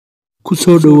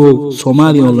kusoo dhawow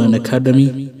Somali Online Academy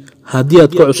haddii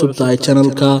aad ku cusub tahay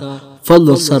channelka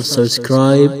fadlan sar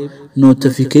subscribe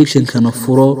notification kana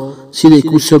furo siday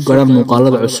ku soo gaaraan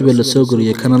muuqaalada cusub ee la soo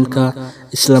geliyo channelka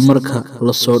isla marka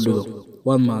la soo dhigo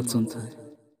waad mahadsantahay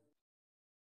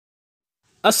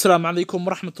السلام عليكم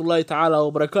ورحمة الله تعالى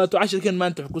وبركاته عشر كان ما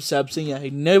أنت حكوا سابسين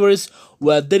هاي neighbors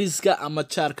ودريسكا أما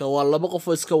تشاركا والله بقى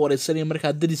فوسكا ورسالين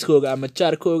مركا دريسكوغا أما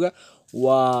تشاركوغا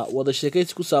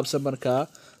وwadasheekaysi ku saabsan markaa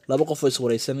laba qof oo is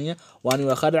wareysanaya waani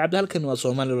waa Khalid Cabdi halkan waa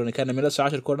Somali Online Academy meel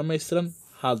 10 koox dhameystiran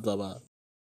hadaba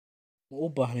u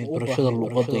baahnay barashada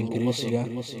luqadda Ingriiska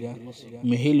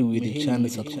ma heli weydii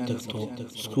chance aad ku tagto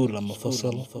school ama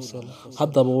fasal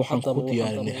hadaba waxaan ku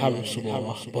diyaarinay hal cusub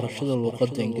oo ah barashada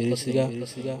luqadda Ingriiska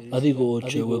adiga oo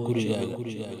jooga gurigaaga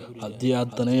haddii aad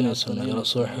danaynayso nagala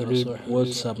soo xiriir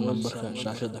WhatsApp numberka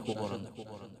shaashada ku qoran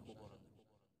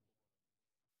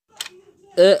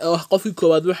qofkii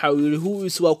koowaad waxa uu yiri who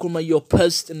is waa kuma your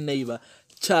best neighbor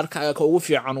jaarkaaga ka ugu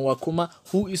fiican waa kuma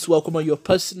who is waa kuma your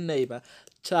best neighbor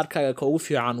jaarkaaga ka ugu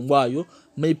fiican waayo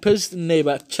my best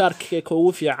neighbor jaarkaaga ka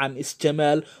ugu fiican is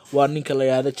Jamal waa ninka la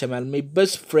yiraahdo Jamal my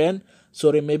best friend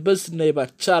my best neighbor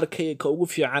jaarkaaga ka ugu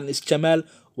fiican is Jamal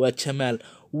waa Jamal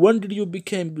when did you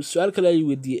become su'aal kale ay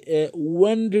weydiiyay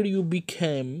when did you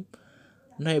become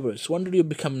neighbors when did you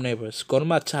become neighbors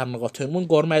gorma char noqoteen when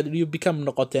gorma did you become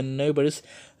noqoteen neighbors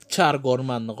char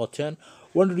gorma noqoteen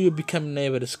when did you become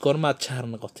neighbors gorma char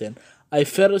noqoteen I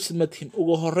first met him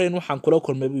ugu horeyn waxaan kula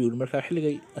kulmay buu marka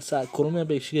xilligay asaa kulmay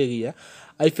bay sheegaya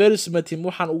I first met him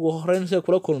waxaan ugu horeyn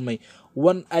kula kulmay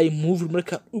when I moved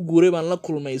marka u guuray baan la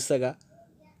kulmay isaga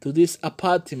to this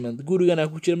apartment gurigana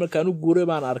ku jira markaan u guuray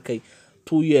baan arkay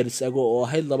 2 years ago oo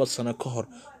ahayd 2 sano ka hor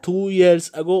 2 years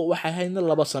ago waxa ahayd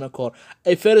 2 sano ka hor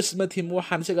I first met him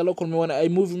waxaan isaga la kulmay when I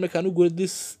moved markaan u guuray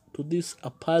to this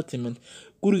apartment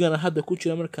gurigana hadda ku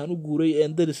jira markaan u guuray ee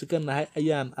Dariska nahay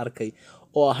ayaan arkay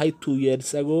oo ahayd 2 years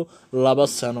ago 2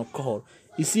 sano ka hor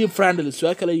is he friendly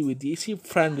su'aal kale ay weydiiyay is he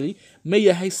friendly ma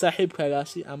yahay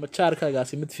saaxiibkaagaasi ama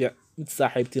jaarkaagaasi mid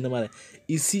saaxiibtinimo leh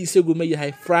is he isagu ma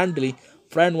yahay friendly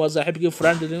friend was صاحبك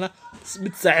friendly na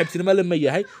mid saaxiibtinimo leh ma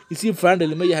yahay is he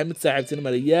friendly ma yahay mid saaxiibtinimo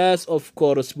leh yes of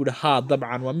course bud ha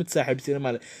dabcan waa mid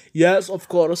saaxiibtinimo leh yes of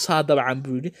course ha dabcan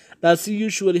bud does he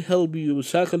usually help you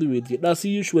shaqali weydii does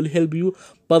he usually help you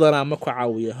badana ma ku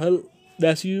caawiyo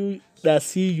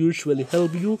does he usually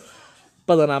help you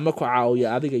badana ma ku caawiyo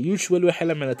adiga usually waxa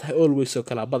la macno tahay always oo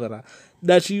kala badana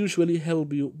does he usually help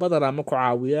you badana ma ku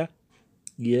caawiyo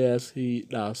yes he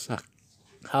does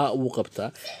ha uu qabtaa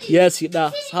yes he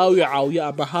does how you caawiya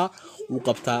ama ha uu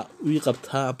qabtaa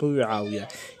ama uu caawiya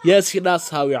yes he does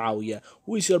how you caawiya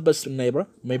who is your best neighbor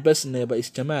my best neighbor is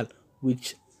Jamal which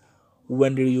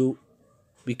when did you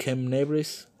become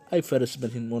neighbors I first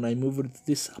met him when I moved to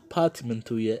this apartment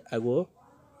 2 years ago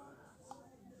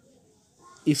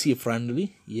is he friendly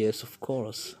yes of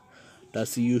course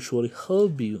does he usually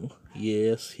help you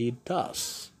yes he does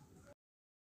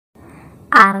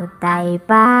arday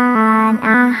baan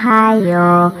ahayo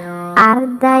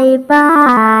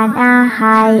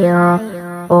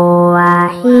oo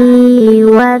waxii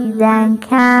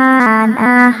wadankan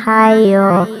ahayo